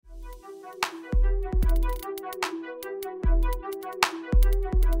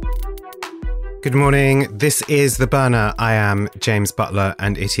Good morning, this is The Burner. I am James Butler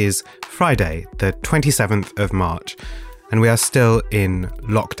and it is Friday, the 27th of March, and we are still in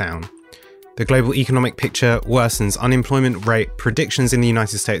lockdown. The global economic picture worsens. Unemployment rate predictions in the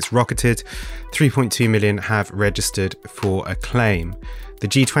United States rocketed. 3.2 million have registered for a claim. The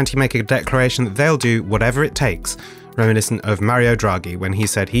G20 make a declaration that they'll do whatever it takes, reminiscent of Mario Draghi when he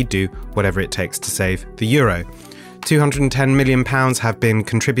said he'd do whatever it takes to save the euro. £210 million have been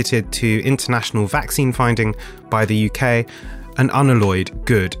contributed to international vaccine finding by the UK, an unalloyed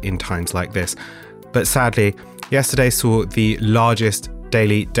good in times like this. But sadly, yesterday saw the largest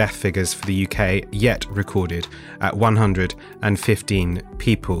daily death figures for the UK yet recorded at 115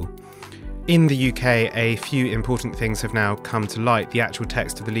 people. In the UK, a few important things have now come to light. The actual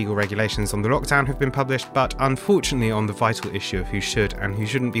text of the legal regulations on the lockdown have been published, but unfortunately on the vital issue of who should and who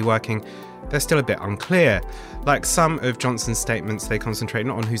shouldn't be working, they're still a bit unclear. Like some of Johnson's statements, they concentrate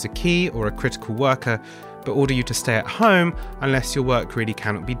not on who's a key or a critical worker, but order you to stay at home unless your work really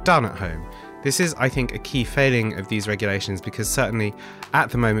cannot be done at home. This is, I think, a key failing of these regulations because certainly at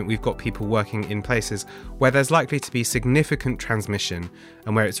the moment we've got people working in places where there's likely to be significant transmission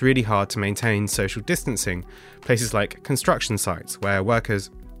and where it's really hard to maintain social distancing. Places like construction sites where workers,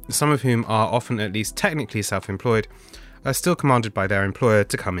 some of whom are often at least technically self-employed, are still commanded by their employer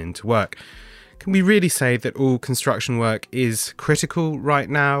to come in to work. Can we really say that all construction work is critical right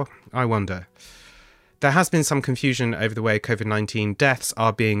now? I wonder. There has been some confusion over the way COVID-19 deaths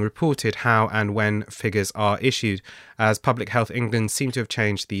are being reported, how and when figures are issued, as Public Health England seem to have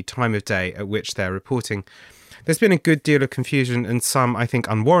changed the time of day at which they're reporting. There's been a good deal of confusion and some, I think,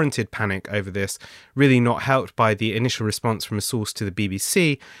 unwarranted panic over this, really not helped by the initial response from a source to the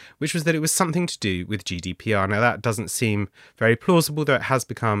BBC, which was that it was something to do with GDPR. Now, that doesn't seem very plausible, though it has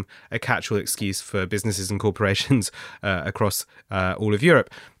become a catch-all excuse for businesses and corporations across all of Europe.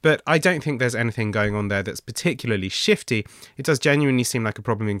 But I don't think there's anything going on there that's particularly shifty. It does genuinely seem like a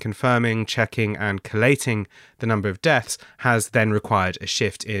problem in confirming, checking and collating the number of deaths has then required a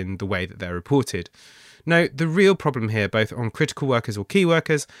shift in the way that they're reported. No, the real problem here, both on critical workers or key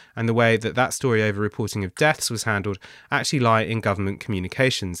workers and the way that that story over reporting of deaths was handled, actually lie in government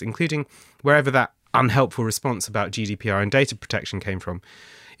communications, including wherever that unhelpful response about GDPR and data protection came from.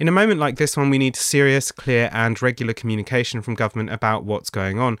 In a moment like this one, we need serious, clear and regular communication from government about what's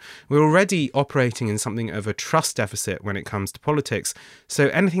going on. We're already operating in something of a trust deficit when it comes to politics, so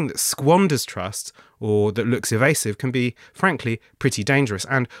anything that squanders trust or that looks evasive can be, frankly, pretty dangerous.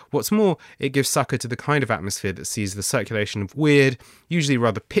 And what's more, it gives succour to the kind of atmosphere that sees the circulation of weird, usually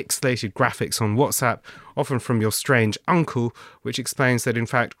rather pixelated graphics on WhatsApp, often from your strange uncle, which explains that in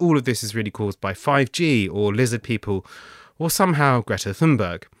fact all of this is really caused by 5G or lizard people, or somehow Greta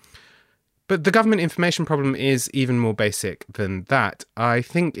Thunberg. But the government information problem is even more basic than that. I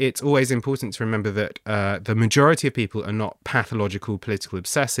think it's always important to remember that the majority of people are not pathological political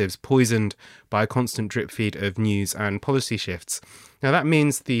obsessives poisoned by a constant drip feed of news and policy shifts. Now that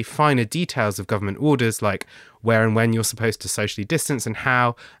means the finer details of government orders, like where and when you're supposed to socially distance and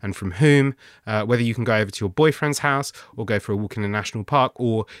how and from whom, whether you can go over to your boyfriend's house or go for a walk in a national park,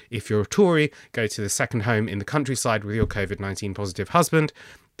 or if you're a Tory, go to the second home in the countryside with your COVID-19 positive husband.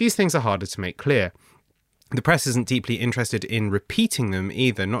 These things are harder to make clear. The press isn't deeply interested in repeating them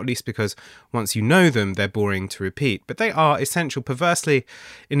either, not least because once you know them, they're boring to repeat. But they are essential. Perversely,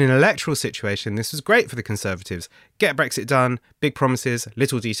 in an electoral situation, this was great for the Conservatives. Get Brexit done, big promises,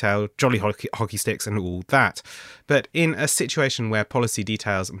 little detail, jolly hockey sticks and all that. But in a situation where policy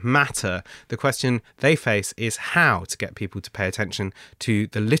details matter, the question they face is how to get people to pay attention to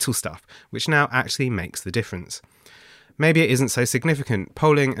the little stuff, which now actually makes the difference. Maybe it isn't so significant.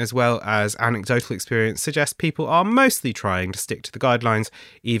 Polling, as well as anecdotal experience, suggests people are mostly trying to stick to the guidelines,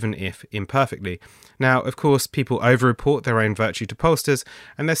 even if imperfectly. Now, of course, people over-report their own virtue to pollsters,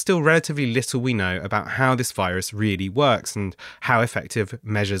 and there's still relatively little we know about how this virus really works and how effective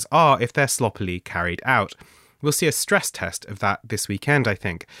measures are if they're sloppily carried out. We'll see a stress test of that this weekend, I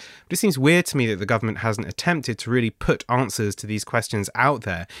think. But it seems weird to me that the government hasn't attempted to really put answers to these questions out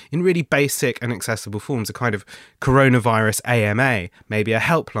there in really basic and accessible forms, a kind of coronavirus AMA, maybe a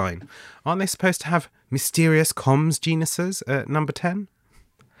helpline. Aren't they supposed to have mysterious comms geniuses at number 10?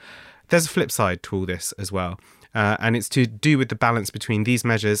 There's a flip side to all this as well. And it's to do with the balance between these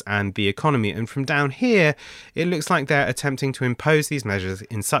measures and the economy. And from down here, it looks like they're attempting to impose these measures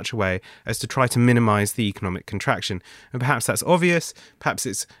in such a way as to try to minimise the economic contraction. And perhaps that's obvious, perhaps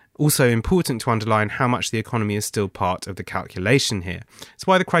it's Also important to underline how much the economy is still part of the calculation here. It's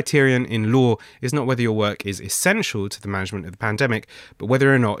why the criterion in law is not whether your work is essential to the management of the pandemic, but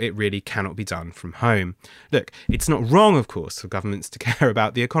whether or not it really cannot be done from home. Look, it's not wrong, of course, for governments to care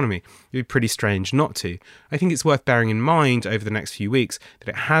about the economy. It would be pretty strange not to. I think it's worth bearing in mind over the next few weeks that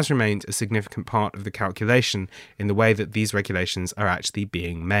it has remained a significant part of the calculation in the way that these regulations are actually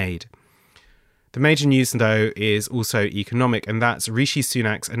being made. The major news, though, is also economic, and that's Rishi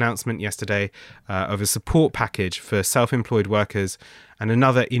Sunak's announcement yesterday of a support package for self-employed workers and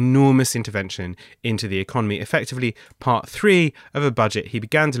another enormous intervention into the economy, effectively part 3 of a budget he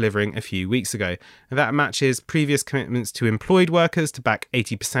began delivering a few weeks ago. And that matches previous commitments to employed workers to back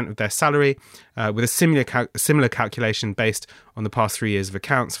 80% of their salary, with a similar calculation based on the past 3 years of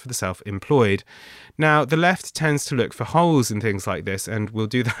accounts for the self-employed. Now, the left tends to look for holes in things like this, and we'll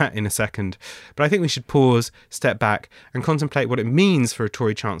do that in a second. But I think we should pause, step back, and contemplate what it means for a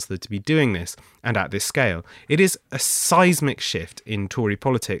Tory Chancellor to be doing this, and at this scale. It is a seismic shift in Tory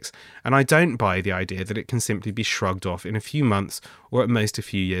politics, and I don't buy the idea that it can simply be shrugged off in a few months or at most a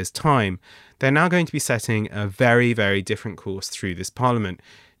few years' time. They're now going to be setting a very, very different course through this parliament.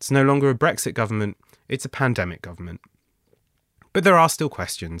 It's no longer a Brexit government, it's a pandemic government. But there are still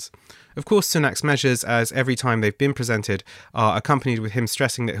questions. Of course, Sunak's measures, as every time they've been presented, are accompanied with him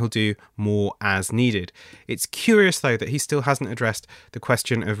stressing that he'll do more as needed. It's curious, though, that he still hasn't addressed the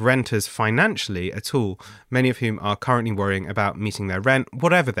question of renters financially at all, many of whom are currently worrying about meeting their rent,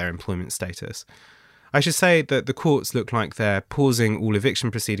 whatever their employment status. I should say that the courts look like they're pausing all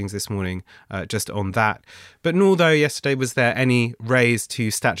eviction proceedings this morning just on that. But nor, though, yesterday was there any raise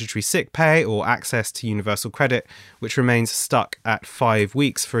to statutory sick pay or access to universal credit, which remains stuck at 5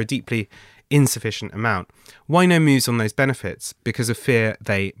 weeks for a deeply insufficient amount. Why no moves on those benefits? Because of fear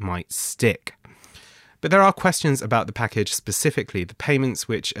they might stick. But there are questions about the package specifically. The payments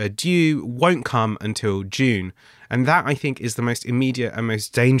which are due won't come until June. And that, I think, is the most immediate and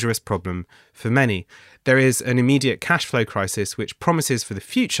most dangerous problem for many. There is an immediate cash flow crisis which promises for the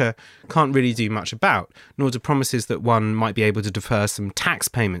future can't really do much about, nor do promises that one might be able to defer some tax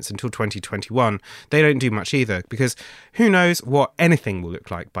payments until 2021. They don't do much either, because who knows what anything will look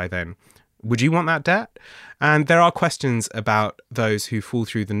like by then. Would you want that debt? And there are questions about those who fall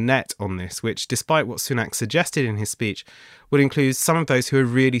through the net on this, which, despite what Sunak suggested in his speech, would include some of those who are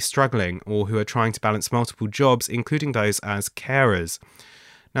really struggling or who are trying to balance multiple jobs, including those as carers.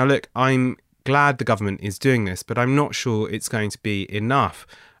 Now, look, I'm glad the government is doing this, but I'm not sure it's going to be enough.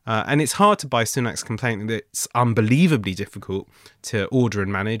 And it's hard to buy Sunak's complaint that it's unbelievably difficult to order and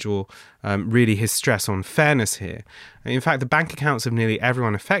manage, or really his stress on fairness here. In fact, the bank accounts of nearly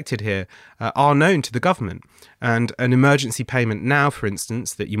everyone affected here are known to the government. And an emergency payment now, for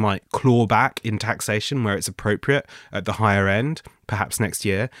instance, that you might claw back in taxation where it's appropriate at the higher end, perhaps next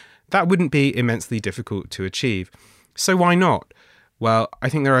year, that wouldn't be immensely difficult to achieve. So why not? Well, I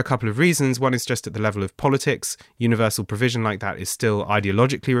think there are a couple of reasons. One is just at the level of politics. Universal provision like that is still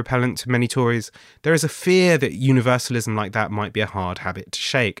ideologically repellent to many Tories. There is a fear that universalism like that might be a hard habit to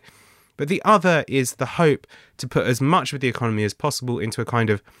shake. But the other is the hope to put as much of the economy as possible into a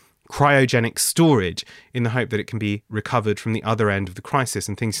kind of cryogenic storage in the hope that it can be recovered from the other end of the crisis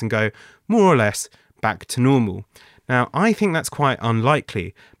and things can go more or less back to normal. Now, I think that's quite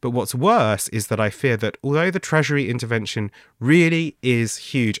unlikely, but what's worse is that I fear that although the Treasury intervention really is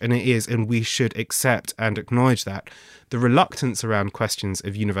huge, and it is, and we should accept and acknowledge that, the reluctance around questions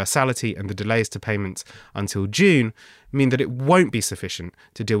of universality and the delays to payments until June mean that it won't be sufficient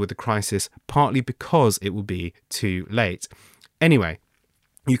to deal with the crisis, partly because it will be too late. Anyway,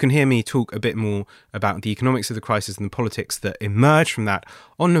 you can hear me talk a bit more about the economics of the crisis and the politics that emerge from that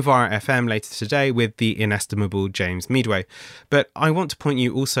on Novara FM later today with the inestimable James Meadway. But I want to point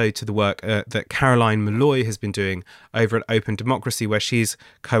you also to the work that Caroline Malloy has been doing over at Open Democracy, where she's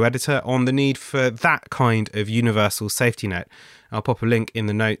co-editor on the need for that kind of universal safety net. I'll pop a link in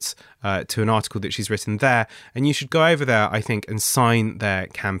the notes to an article that she's written there, and you should go over there, I think, and sign their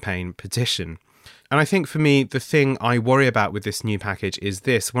campaign petition. And I think for me, the thing I worry about with this new package is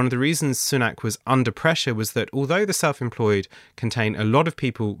this. One of the reasons Sunak was under pressure was that although the self-employed contain a lot of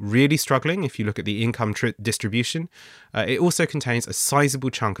people really struggling, if you look at the income distribution, it also contains a sizable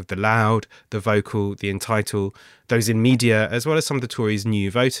chunk of the loud, the vocal, the entitled, those in media, as well as some of the Tories' new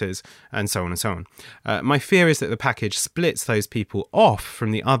voters, and so on and so on. My fear is that the package splits those people off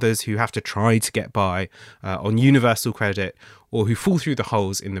from the others who have to try to get by on universal credit or who fall through the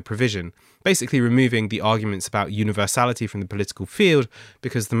holes in the provision, basically removing the arguments about universality from the political field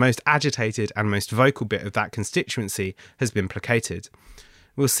because the most agitated and most vocal bit of that constituency has been placated.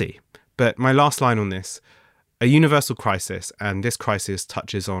 We'll see. But my last line on this, A universal crisis, and this crisis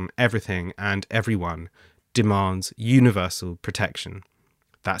touches on everything and everyone, demands universal protection.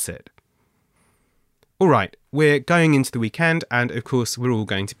 That's it. All right, we're going into the weekend, and of course we're all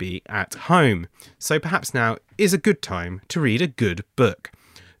going to be at home. So perhaps now is a good time to read a good book.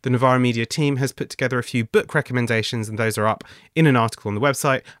 The Novara Media team has put together a few book recommendations, and those are up in an article on the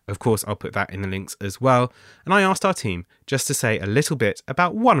website. Of course, I'll put that in the links as well. And I asked our team just to say a little bit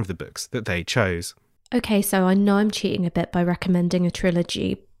about one of the books that they chose. Okay, so I know I'm cheating a bit by recommending a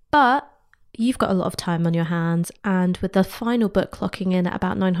trilogy, but you've got a lot of time on your hands, and with the final book clocking in at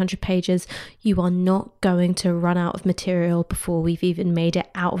about 900 pages, you are not going to run out of material before we've even made it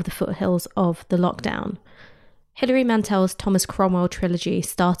out of the foothills of the lockdown. Hilary Mantel's Thomas Cromwell trilogy,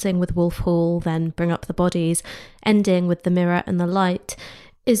 starting with Wolf Hall, then Bring Up the Bodies, ending with The Mirror and the Light,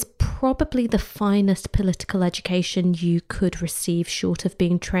 is probably the finest political education you could receive short of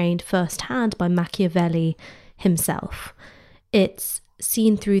being trained firsthand by Machiavelli himself. It's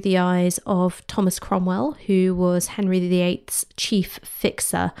seen through the eyes of Thomas Cromwell, who was Henry VIII's chief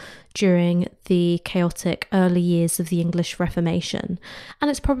fixer during the chaotic early years of the English Reformation,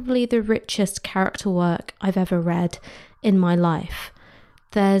 and it's probably the richest character work I've ever read in my life.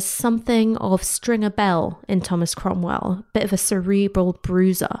 There's something of Stringer Bell in Thomas Cromwell, a bit of a cerebral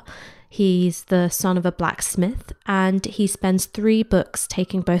bruiser. He's the son of a blacksmith, and he spends 3 books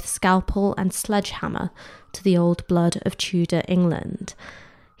taking both scalpel and sledgehammer to the old blood of Tudor England.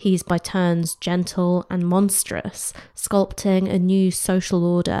 He's by turns gentle and monstrous, sculpting a new social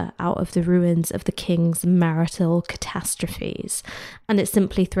order out of the ruins of the king's marital catastrophes. And it's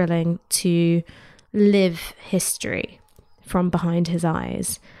simply thrilling to live history from behind his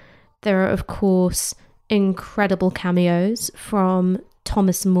eyes. There are, of course, incredible cameos from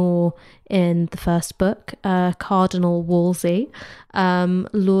Thomas More in the first book, Cardinal Wolsey.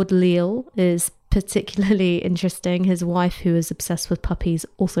 Lord Leal is particularly interesting. His wife, who is obsessed with puppies,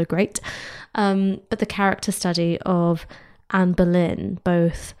 also great. But the character study of Anne Boleyn,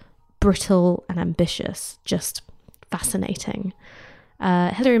 both brittle and ambitious, just fascinating.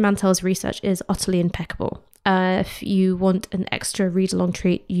 Hilary Mantel's research is utterly impeccable. If you want an extra read-along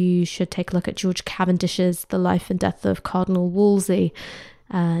treat, you should take a look at George Cavendish's The Life and Death of Cardinal Wolsey,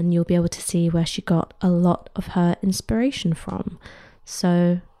 and you'll be able to see where she got a lot of her inspiration from.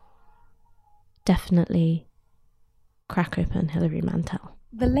 So definitely crack open Hilary Mantel.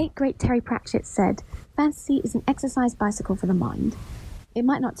 The late great Terry Pratchett said, "Fantasy is an exercise bicycle for the mind. It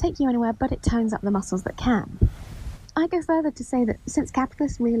might not take you anywhere, but it tones up the muscles that can." I go further to say that since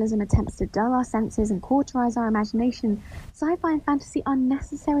capitalist realism attempts to dull our senses and cauterize our imagination, sci-fi and fantasy are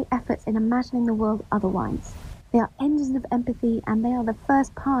necessary efforts in imagining the world otherwise. They are engines of empathy, and they are the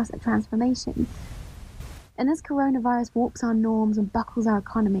first pass at transformation. And as coronavirus warps our norms and buckles our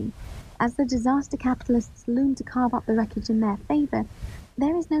economy, as the disaster capitalists loom to carve up the wreckage in their favour,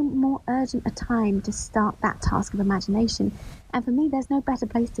 there is no more urgent a time to start that task of imagination, and for me there's no better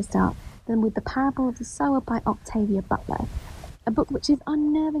place to start than with The Parable of the Sower by Octavia Butler, a book which is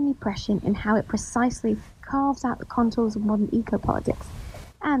unnervingly prescient in how it precisely carves out the contours of modern eco-politics,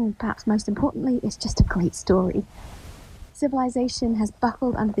 and perhaps most importantly, it's just a great story. Civilization has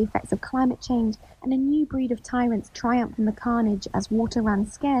buckled under the effects of climate change, and a new breed of tyrants triumph from the carnage as water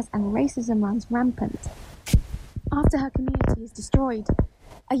runs scarce and racism runs rampant. After her community is destroyed,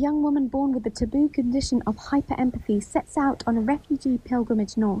 a young woman born with the taboo condition of hyper-empathy sets out on a refugee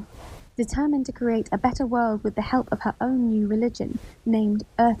pilgrimage north, determined to create a better world with the help of her own new religion, named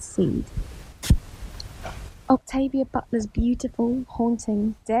Earthseed. Octavia Butler's beautiful,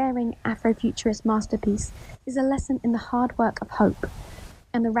 haunting, daring Afrofuturist masterpiece is a lesson in the hard work of hope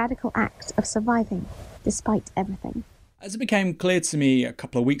and the radical act of surviving despite everything. As it became clear to me a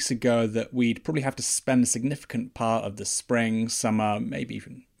couple of weeks ago that we'd probably have to spend a significant part of the spring, summer, maybe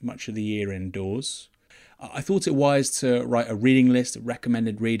even much of the year indoors, I thought it wise to write a reading list of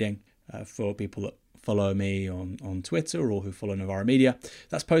recommended reading for people that follow me on Twitter or who follow Novara Media.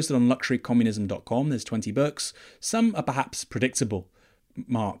 That's posted on luxurycommunism.com. There's 20 books. Some are perhaps predictable.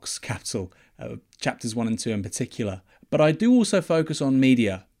 Marx, Capital, chapters 1 and 2 in particular. But I do also focus on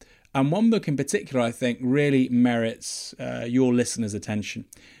media. And one book in particular I think really merits your listeners' attention.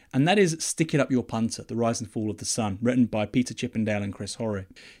 And that is Stick It Up Your Punter, The Rise and Fall of the Sun, written by Peter Chippendale and Chris Horry.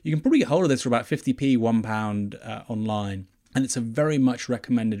 You can probably get hold of this for about 50p, £1 online. And it's a very much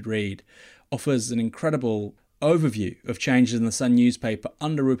recommended read. Offers an incredible overview of changes in the Sun newspaper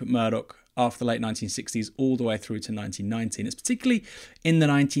under Rupert Murdoch after the late 1960s all the way through to 1919. It's particularly in the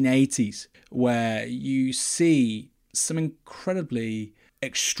 1980s where you see some incredibly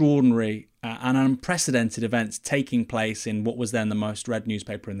extraordinary and unprecedented events taking place in what was then the most read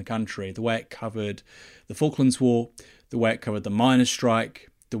newspaper in the country. The way it covered the Falklands War, the way it covered the miners' strike,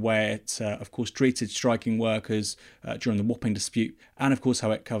 the way it, of course, treated striking workers during the Wapping dispute, and, of course,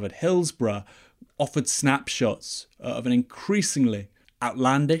 how it covered Hillsborough, offered snapshots of an increasingly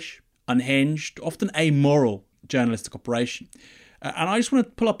outlandish, unhinged, often amoral journalistic operation. And I just want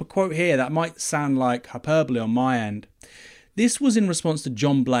to pull up a quote here that might sound like hyperbole on my end. This was in response to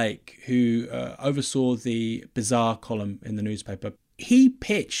John Blake, who oversaw the Bizarre column in the newspaper. He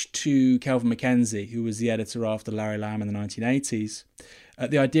pitched to Kelvin Mackenzie, who was the editor after Larry Lamb in the 1980s,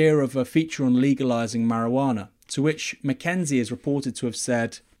 the idea of a feature on legalising marijuana, to which Mackenzie is reported to have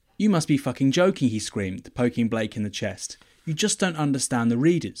said, "You must be fucking joking," he screamed, poking Blake in the chest. "You just don't understand the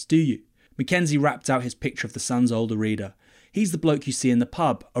readers, do you?" Mackenzie rapped out his picture of the Sun's older reader. "He's the bloke you see in the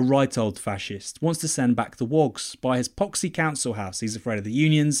pub, a right old fascist, wants to send back the wogs, buy his poxy council house. He's afraid of the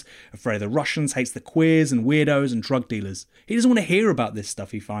unions, afraid of the Russians, hates the queers and weirdos and drug dealers. He doesn't want to hear about this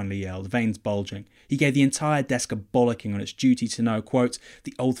stuff," he finally yelled, veins bulging. He gave the entire desk a bollocking on its duty to know, quote,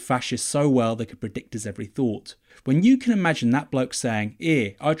 "the old fascists so well they could predict his every thought." When you can imagine that bloke saying,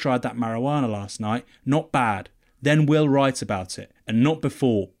 I tried that marijuana last night, not bad, then we'll write about it, and not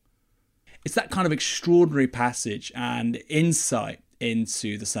before. It's that kind of extraordinary passage and insight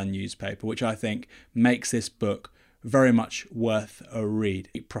into the Sun newspaper, which I think makes this book very much worth a read.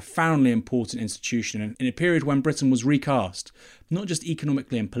 A profoundly important institution in a period when Britain was recast, not just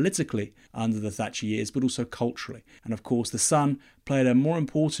economically and politically under the Thatcher years, but also culturally. And of course, the Sun played a more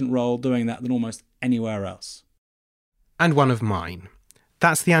important role doing that than almost anywhere else. And one of mine.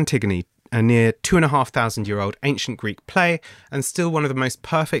 That's the Antigone, a near 2,500-year-old ancient Greek play, and still one of the most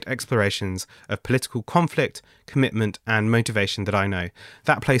perfect explorations of political conflict, commitment, and motivation that I know.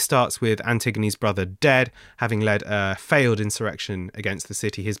 That play starts with Antigone's brother dead, having led a failed insurrection against the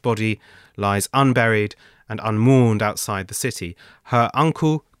city. His body lies unburied and unmourned outside the city. Her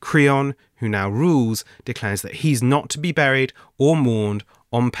uncle, Creon, who now rules, declares that he's not to be buried or mourned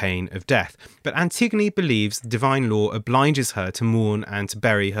on pain of death. But Antigone believes divine law obliges her to mourn and to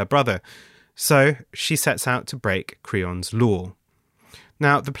bury her brother. So she sets out to break Creon's law.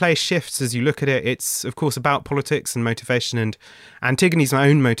 Now, the play shifts as you look at it. It's, of course, about politics and motivation, and Antigone's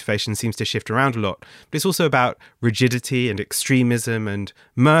own motivation seems to shift around a lot. But it's also about rigidity and extremism and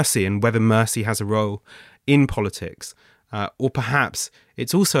mercy, and whether mercy has a role in politics. Or perhaps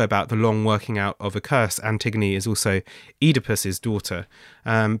it's also about the long working out of a curse. Antigone is also Oedipus's daughter.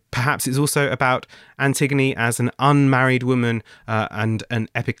 Perhaps it's also about Antigone as an unmarried woman and an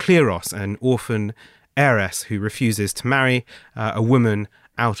epikleros, an orphan heiress who refuses to marry a woman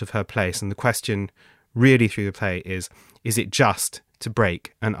out of her place. And the question really through the play is it just to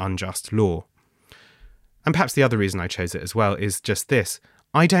break an unjust law? And perhaps the other reason I chose it as well is just this.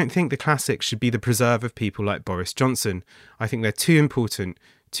 I don't think the classics should be the preserve of people like Boris Johnson. I think they're too important,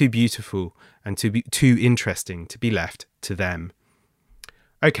 too beautiful, and too interesting to be left to them.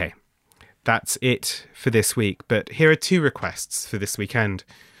 Okay, that's it for this week, but here are 2 requests for this weekend.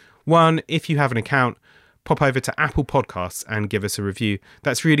 One, if you have an account, pop over to Apple Podcasts and give us a review.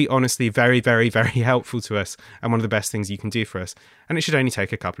 That's really honestly very, very, very helpful to us and one of the best things you can do for us, and it should only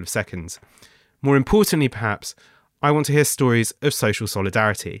take a couple of seconds. More importantly, perhaps, I want to hear stories of social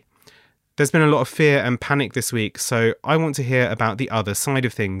solidarity. There's been a lot of fear and panic this week, so I want to hear about the other side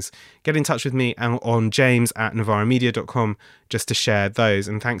of things. Get in touch with me on james@novaramedia.com just to share those,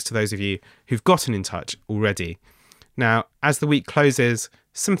 and thanks to those of you who've gotten in touch already. Now, as the week closes,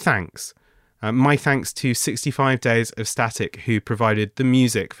 some thanks. My thanks to 65 Days of Static, who provided the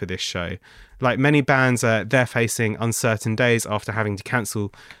music for this show. Like many bands, they're facing uncertain days after having to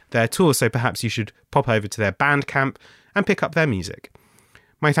cancel their tour, so perhaps you should pop over to their Bandcamp and pick up their music.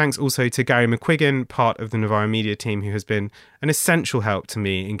 My thanks also to Gary McQuiggan, part of the Novara Media team, who has been an essential help to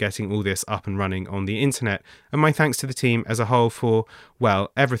me in getting all this up and running on the internet. And my thanks to the team as a whole for,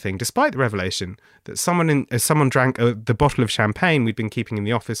 well, everything, despite the revelation that someone drank the bottle of champagne we'd been keeping in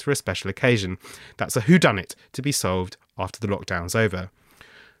the office for a special occasion. That's a whodunit to be solved after the lockdown's over.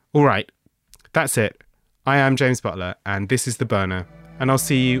 All right, that's it. I am James Butler, and this is The Burner, and I'll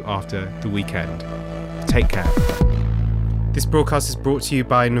see you after the weekend. Take care. This broadcast is brought to you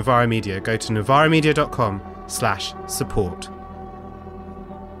by Novara Media. Go to novaramedia.com/support.